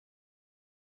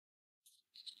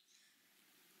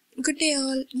Good day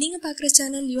all. நீங்க பார்க்குற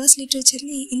channel US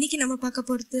லிட்ரேச்சர்ல இன்னைக்கு நம்ம பார்க்க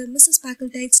போறது Mrs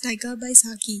பாக்கிள்டைட்ஸ் tiger by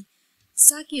Chaki.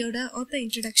 சாக்கியோட author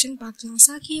introduction பார்க்கலாம்.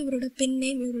 சாக்கி இவரோட பென்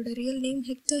நேம், இவரோட real name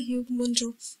hectare Hugh Munro.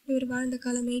 இவர் வாழ்ந்த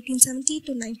காலம் 1870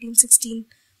 to 1916.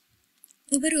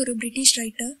 இவர் ஒரு பிரிட்டிஷ்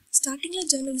ரைட்டர்.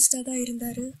 ஸ்டார்டிங்கில் ஜேர்னலிஸ்டாக தான்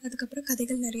இருந்தார். அதுக்கப்புறம்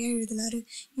கதைகள் நிறையா எழுதினார்.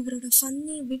 இவரோட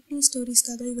ஃபன்னி விட்டி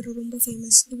ஸ்டோரிஸ்க்காக இவர் ரொம்ப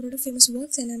ஃபேமஸ். இவரோட ஃபேமஸ்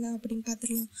ஒர்க்ஸ் என்னென்ன அப்படின்னு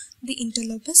பார்த்துக்கலாம். தி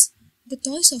இன்டர்லோபஸ், தி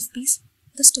toys of piece,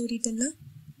 the story teller,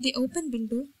 The Open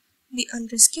Window, The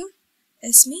Unrescued,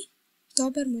 Esme,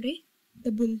 Tauber Murray,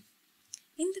 The Bull.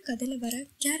 இந்த கதையில் வர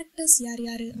கேரக்டர்ஸ் யார்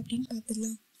யார் அப்படின்னு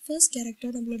பார்த்துடலாம். ஃபர்ஸ்ட்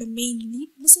கேரக்டர் நம்மளோட மெயின்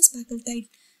லீட் மிஸ்ஸஸ் பாக்கிள்டைட்.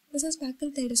 மிஸ்ஸஸ்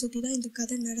பாக்கிள்டைடை சுற்றி தான் இந்த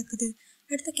கதை நடக்குது.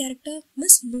 அடுத்த character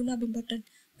miss Luna பிம்பர்டன்.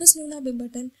 Miss Luna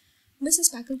பிம்பர்டன்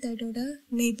Mrs பாக்கிள்டைடோட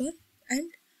neighbour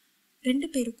and ரெண்டு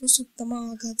பேருக்கும்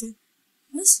சுத்தமாக ஆகாது.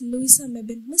 Miss Louisa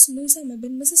மெபின்.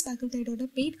 Mrs பாக்கிள்டைடோட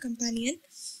paid companion.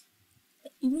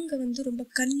 இவங்க ரொம்ப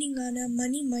கன்னிங்கான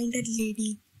மணி மைண்டட் லேடி.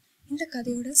 இந்த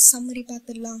கதையோட சம்மரி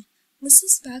பார்த்துடலாம்.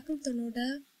 மிஸ்ஸஸ் பாக்கிள்டனோட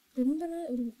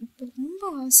ரொம்ப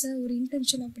ஆசை, ஒரு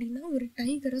இன்டென்ஷன் அப்படின்னா ஒரு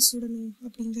டைகரை சுடணும்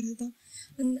அப்படிங்கிறது தான்.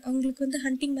 அவங்களுக்கு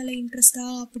ஹண்டிங் மேலே இன்ட்ரெஸ்டா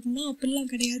அப்படின்னா அப்படிலாம்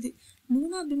கிடையாது.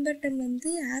 லூனா பிம்பர்டன்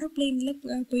ஏரோப்ளைனில்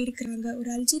போயிருக்கிறாங்க. ஒரு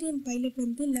அல்ஜீரியன் பைலட்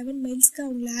 11 மைல்ஸ்க்கு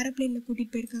அவங்கள ஏரோப்ளைனில்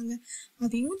கூட்டிகிட்டு போயிருக்காங்க.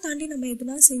 அதையும் தாண்டி நம்ம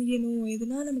எதுனா செய்யணும்,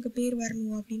 எதுனா நமக்கு பேர்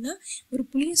வரணும் அப்படின்னா ஒரு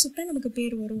புளியை சுட்டா நமக்கு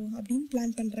பேர் வரும் அப்படின்னு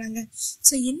பிளான் பண்ணுறாங்க.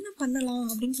 ஸோ என்ன பண்ணலாம்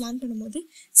அப்படின்னு பிளான் பண்ணும்போது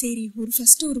சரி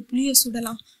ஃபஸ்ட்டு ஒரு புளியை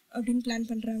சுடலாம் அப்படின்னு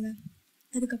பிளான் பண்ணுறாங்க.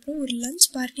 அதுக்கப்புறம் ஒரு லஞ்ச்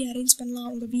பார்ட்டி அரேஞ்ச் பண்ணலாம்.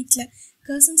 அவங்க வீட்டில்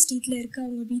கர்சன் ஸ்ட்ரீட்டில் இருக்க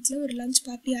அவங்க வீட்டில் ஒரு லஞ்ச்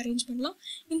பார்ட்டி அரேஞ்ச் பண்ணலாம்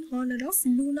இன் ஹானர் ஆஃப்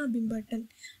லூனா பிம்பர்டன்.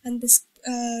 அந்த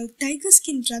டைகர்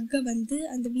ஸ்கின் ட்ரக்கை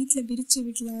அந்த வீட்டில் விரித்து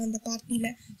விடலாம் அந்த பார்ட்டியில்.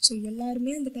 ஸோ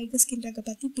எல்லாருமே அந்த டைகர் ஸ்கின் ட்ரக்கை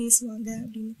பற்றி பேசுவாங்க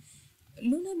அப்படின்னு.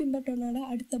 லூனா பிம்பர்டனோட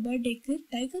அடுத்த பர்த்டேக்கு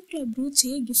டைகர் கிளப்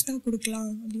ப்ரூச்சையே கிஃப்டாக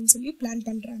கொடுக்கலாம் அப்படின்னு சொல்லி பிளான்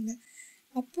பண்ணுறாங்க.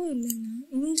 அப்போது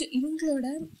என்னென்னா இவங்களோட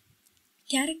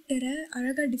கேரக்டரை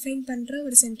அழகாக டிஃபைன் பண்ணுற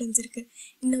ஒரு சென்டென்ஸ் இருக்குது.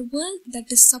 இன் அ world that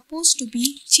is suppose to be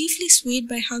chiefly suede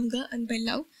by hunger and by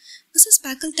love, Mrs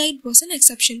பாக்கிள்டைட் was an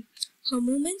exception. Her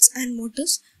moments and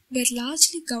motives where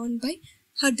largely govern by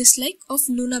her dislike of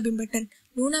Luna பிம்பர்டன்.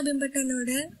 Luna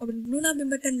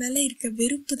பிம்பர்டன் மேலே இருக்க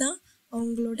வெறுப்பு தான்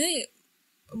அவங்களோட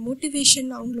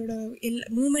மோட்டிவேஷன், அவங்களோட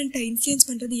மூமெண்ட்டை இன்ஃப்ளூயன்ஸ்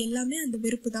பண்ணுறது எல்லாமே அந்த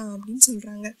வெறுப்பு தான் அப்படின்னு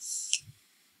சொல்கிறாங்க.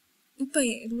 இப்போ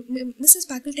மிஸ்ஸஸ்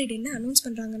பாக்கிள்டைட் என்ன அனௌன்ஸ்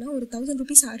பண்ணுறாங்கன்னா ஒரு 1000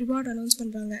 rupees ரிவார்டு அனௌன்ஸ்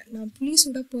பண்ணுறாங்க. நான் புளி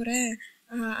சுட போகிறேன்,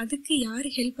 அதுக்கு யார்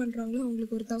ஹெல்ப் பண்ணுறாங்களோ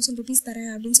அவங்களுக்கு ஒரு 1000 rupees தரேன்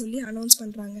அப்படின்னு சொல்லி அனௌன்ஸ்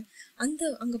பண்ணுறாங்க.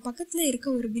 அங்கே பக்கத்தில் இருக்க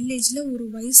ஒரு வில்லேஜில் ஒரு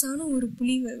வயசான ஒரு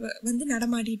புலி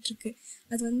நடமாடிட்டுருக்கு.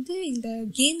 அது இந்த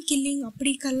கேம் கில்லிங்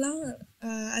அப்படிக்கெல்லாம்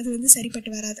அது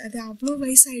சரிப்பட்டு வராது. அது அவ்வளோ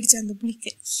வயசாகிடுச்சு அந்த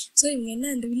புலிக்கு. ஸோ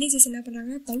இவங்க அந்த வில்லேஜஸ் என்ன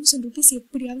பண்ணுறாங்கன்னா 1000 rupees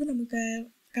எப்படியாவது நமக்கு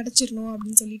கிடச்சிடணும்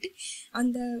அப்படின்னு சொல்லிட்டு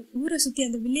அந்த ஊரை சுற்றி,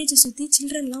 அந்த வில்லேஜை சுற்றி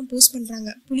சில்ட்ரன்லாம் போஸ்ட் பண்ணுறாங்க.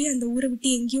 புலி அந்த ஊரை விட்டு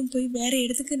எங்கேயும் போய் வேற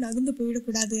இடத்துக்கு நகர்ந்து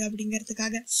போயிடக்கூடாது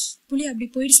அப்படிங்கிறதுக்காக. புலி அப்படி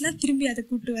போயிடுச்சுன்னா திரும்பி அதை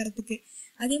கூப்பிட்டு வரதுக்கு.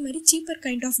 அதே மாதிரி சீப்பர்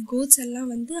கைண்ட் ஆஃப் கோட்ஸ்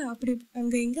எல்லாம் அப்படி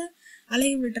அங்கே எங்கே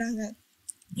அலைய விடுறாங்க.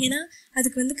 ஏன்னா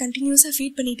அதுக்கு கண்டினியூஸாக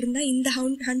ஃபீட் பண்ணிட்டு இருந்தா இந்த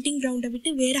ஹண்டிங் கிரவுண்டை விட்டு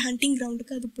வேற ஹண்டிங்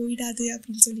கிரவுண்டுக்கு அது போயிடாது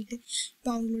அப்படின்னு சொல்லிட்டு. இப்போ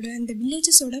அவங்களோட அந்த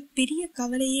வில்லேஜஸோட பெரிய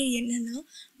கவலையே என்னன்னா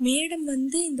மேடம்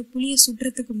இந்த புலியை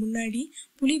சுடுறதுக்கு முன்னாடி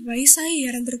புலி வயசாகி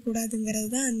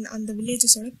இறந்துடக்கூடாதுங்கிறது தான் அந்த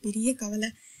வில்லேஜஸோட பெரிய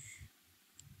கவலை.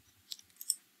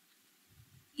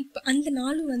 இப்போ அந்த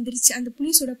நாளும் வந்துருச்சு, அந்த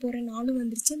புலி சுட போகிற நாளும்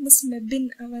வந்துருச்சு. மிஸ்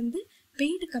மெபின்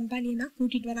பெய்டு கம்பெனியனாக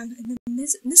கூட்டிகிட்டு வராங்க. இந்த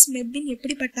மிஸ் மெபின்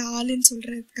எப்படிப்பட்ட ஆளுன்னு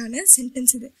சொல்கிறதுக்கான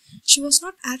சென்டென்ஸ் இது. She was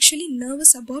not actually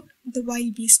nervous about the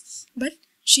wild piece, but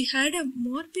she had a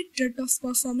மார்பிட் thread of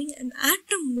performing and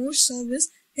atom more service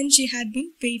then she had been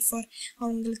paid for.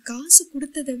 அவங்களுக்கு காசு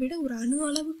கொடுத்ததை விட ஒரு அணு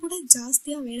அளவு கூட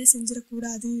ஜாஸ்தியாக வேலை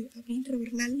செஞ்சிடக்கூடாது அப்படின்ற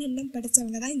ஒரு நல்ல எண்ணம்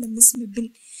படைச்சவங்க தான் இந்த மிஸ்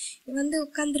மெபின்.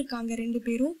 உட்காந்துருக்காங்க ரெண்டு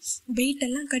பேரும். வெயிட்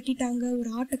எல்லாம் கட்டிட்டாங்க, ஒரு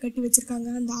ஆட்டை கட்டி வச்சிருக்காங்க.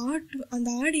 அந்த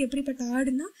ஆடு எப்படிப்பட்ட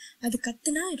ஆடுனா அது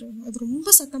கத்துனா அது ரொம்ப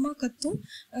சத்தமாக கத்தும்.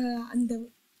 அந்த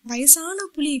வயசான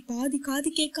புலி, பாதி காது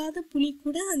கேட்காத புலி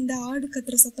கூட அந்த ஆடு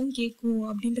கத்துற சத்தம் கேட்கும்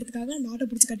அப்படின்றதுக்காக அந்த ஆட்டை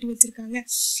பிடிச்சி கட்டி வச்சிருக்காங்க.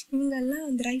 இவங்க எல்லாம்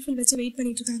அந்த ரைஃபிள் வச்சு வெயிட்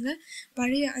பண்ணிட்டு இருக்காங்க.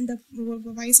 பழைய அந்த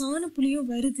வயசான புலியும்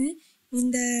வருது.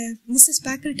 இந்த மிஸ்ஸஸ்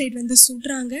பாக்கிள்டைட்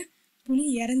சுடுறாங்க, புலி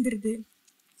இறந்துருது.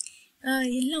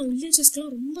 எல்லாம்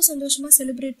வில்லேஜஸ்க்கெலாம் ரொம்ப சந்தோஷமாக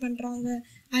செலிப்ரேட் பண்ணுறாங்க.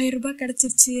 1000 ரூபாய்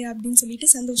கிடச்சிருச்சு அப்படின்னு சொல்லிட்டு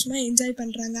சந்தோஷமாக என்ஜாய்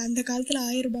பண்ணுறாங்க. அந்த காலத்தில்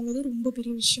 1000 ரூபாங்கிறது ரொம்ப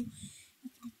பெரிய விஷயம்.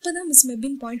 அப்போ தான் மிஸ்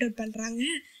மெபின் பாயிண்ட் அவுட் பண்ணுறாங்க,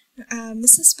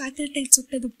 மிஸ்ஸஸ் பாக்கிள்டைட்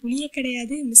சுட்டது புலியே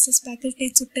கிடையாது, மிஸ்ஸஸ்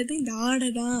பாக்கிள்டைட் சுட்டது இந்த ஆடை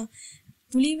தான்.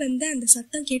 புலி அந்த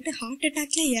சத்தம் கேட்டு ஹார்ட்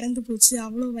அட்டாக்லேயே இறந்து போச்சு,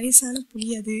 அவ்வளோ வயசான புலி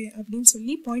அது அப்படின்னு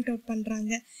சொல்லி பாயிண்ட் அவுட்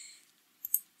பண்ணுறாங்க.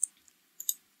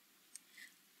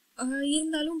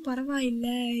 இருந்தாலும் பரவாயில்ல,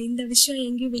 இந்த விஷயம்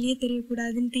எங்கேயும் வெளியே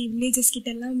தெரியக்கூடாதுன்ட்டு வில்லேஜஸ் கிட்ட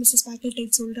எல்லாம் மிஸ்ஸஸ்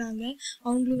பாக்கிள்டைட் சொல்கிறாங்க.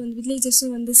 அவங்களும் வந்து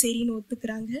வில்லேஜஸும் வந்து சரின்னு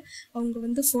ஒத்துக்கிறாங்க. அவங்க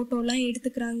வந்து ஃபோட்டோலாம்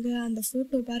எடுத்துக்கிறாங்க. அந்த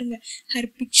ஃபோட்டோ பாருங்கள், her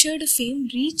pictured fame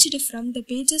reached from the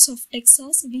pages of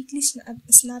Texas weekly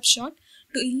snapshot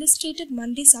to illustrated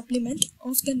Monday supplement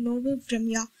of the Novo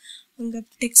பிரம்யா. அங்கே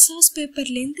டெக்ஸாஸ்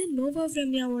பேப்பர்லேருந்து நோவா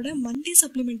பிரம்யாவோட மண்டே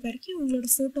சப்ளிமெண்ட் வரைக்கும் இவங்களோட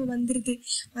ஃபோட்டோ வந்துடுது.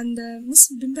 அந்த மிஸ்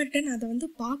பிம்பர்டன் அதை வந்து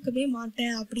பார்க்கவே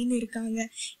மாட்டேன் அப்படின்னு இருக்காங்க.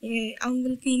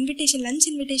 அவங்களுக்கு லஞ்ச்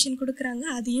இன்விடேஷன் கொடுக்குறாங்க,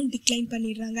 அதையும் டிக்ளைன்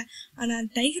பண்ணிடுறாங்க. ஆனால்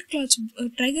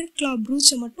டைகர் கிளா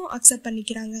ப்ரூச்சை மட்டும் அக்செப்ட்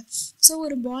பண்ணிக்கிறாங்க. ஸோ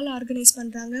ஒரு பால் ஆர்கனைஸ்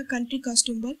பண்ணுறாங்க, கண்ட்ரி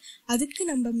காஸ்டியூம் பால். அதுக்கு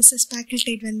நம்ம மிஸ்ஸஸ்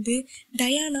பாக்கிள்டைட் வந்து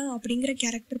டயானா அப்படிங்கிற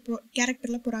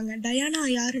கேரக்டரில் போகிறாங்க. டயானா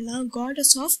யாருன்னா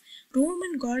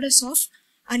Roman goddess of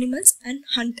animals and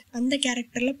hunt, அந்த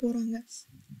கேரக்டரில் போகிறாங்க.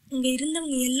 இங்கே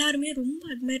இருந்தவங்க எல்லாருமே ரொம்ப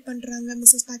அட்மையர் பண்ணுறாங்க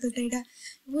மிஸ்ஸஸ் பாக்கிள்டைடை.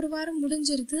 ஒரு வாரம்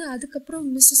முடிஞ்சிருது. அதுக்கப்புறம்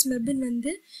மிஸ் மெபின்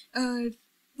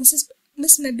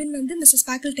வந்து மிஸ்ஸஸ்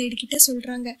பாக்கிள்டைடு கிட்ட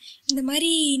சொல்கிறாங்க, இந்த மாதிரி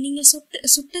நீங்கள்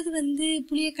சுட்டது வந்து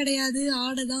புளிய கிடையாது,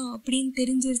 ஆடை தான் அப்படின்னு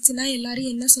தெரிஞ்சிருச்சுன்னா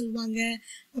எல்லாரும் என்ன சொல்லுவாங்க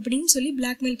அப்படின்னு சொல்லி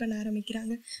பிளாக்மெயில் பண்ண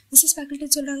ஆரம்பிக்கிறாங்க. மிஸ்ஸஸ்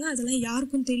பாக்கிள்டைட் சொல்கிறாங்க, அதெல்லாம்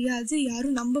யாருக்கும் தெரியாது,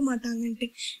 யாரும் நம்ப மாட்டாங்கன்ட்டு.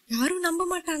 யாரும் நம்ப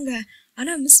மாட்டாங்க,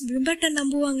 ஆனால் மிஸ் பிம்பர்டன்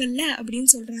நம்புவாங்கல்ல அப்படின்னு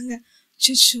சொல்கிறாங்க.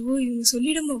 சுச்சோ, இவங்க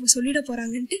சொல்லிட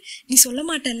போகிறாங்கன்ட்டு நீ சொல்ல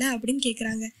மாட்டேல்ல அப்படின்னு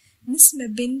கேட்குறாங்க. மிஸ்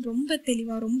மெபின் ரொம்ப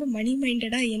தெளிவாக, ரொம்ப மணி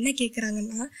மைண்டடாக என்ன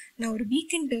கேட்குறாங்கன்னா, நான் ஒரு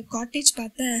வீக்கெண்டு காட்டேஜ்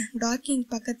பார்த்தேன் டார்க்கிங்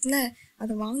பக்கத்தில்,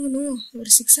 அதை வாங்கணும், ஒரு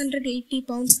 680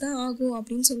 pounds தான் ஆகும்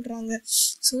அப்படின்னு சொல்கிறாங்க.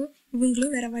 ஸோ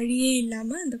இவங்களும் வேறு வழியே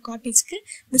இல்லாமல் அந்த காட்டேஜ்க்கு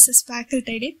மிஸ்ஸஸ்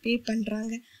பாக்கிள்டைடே பே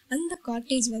பண்ணுறாங்க. அந்த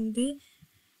காட்டேஜ் வந்து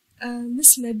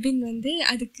மிஸ் மெபின் வந்து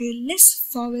அதுக்கு லெஸ்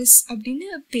ஃபாவஸ் அப்படின்னு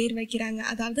பேர் வைக்கிறாங்க.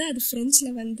 அதாவது அது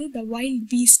ஃப்ரெஞ்சில் வந்து த வைல்ட்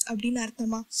பீஸ்ட் அப்படின்னு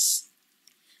அர்த்தமா.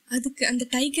 அதுக்கு அந்த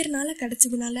டைகர்னால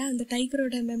கிடச்சதுனால அந்த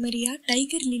டைகரோட மெமரியாக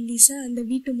டைகர் லில்லிஸை அந்த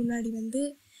வீட்டு முன்னாடி வந்து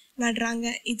நடுறாங்க.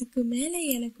 இதுக்கு மேலே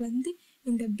எனக்கு வந்து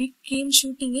இந்த பிக் கேம்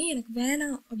ஷூட்டிங்கே எனக்கு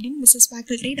வேணாம் அப்படின்னு மிஸ்ஸஸ்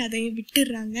பாக்கிள்டைட் அதை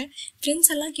விட்டுடுறாங்க.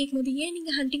 ஃப்ரெண்ட்ஸ் எல்லாம் கேட்கும்போது, ஏன்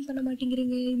நீங்கள் ஹண்டிங் பண்ண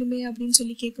மாட்டேங்கிறீங்க இனிமே அப்படின்னு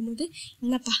சொல்லி கேட்கும்போது,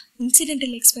 இல்லைப்பா,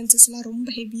 இன்சிடென்டல் எக்ஸ்பென்சஸ்லாம் ரொம்ப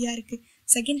ஹெவியாக இருக்குது,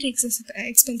 செகண்டரி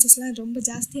எக்ஸ்பென்சஸ்லாம் ரொம்ப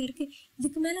ஜாஸ்தியாக இருக்குது,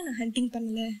 இதுக்கு மேலே நான் ஹண்டிங்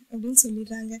பண்ணலை அப்படின்னு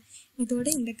சொல்லிடுறாங்க. இதோட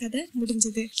இந்த கதை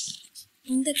முடிஞ்சுது.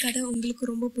 இந்த கதை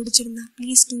உங்களுக்கு ரொம்ப பிடிச்சிருந்தா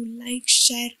please do like,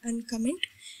 share and comment.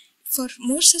 For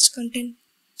more such content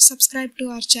subscribe to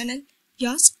our channel,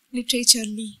 Yours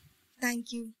Literaturely. Thank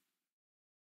you.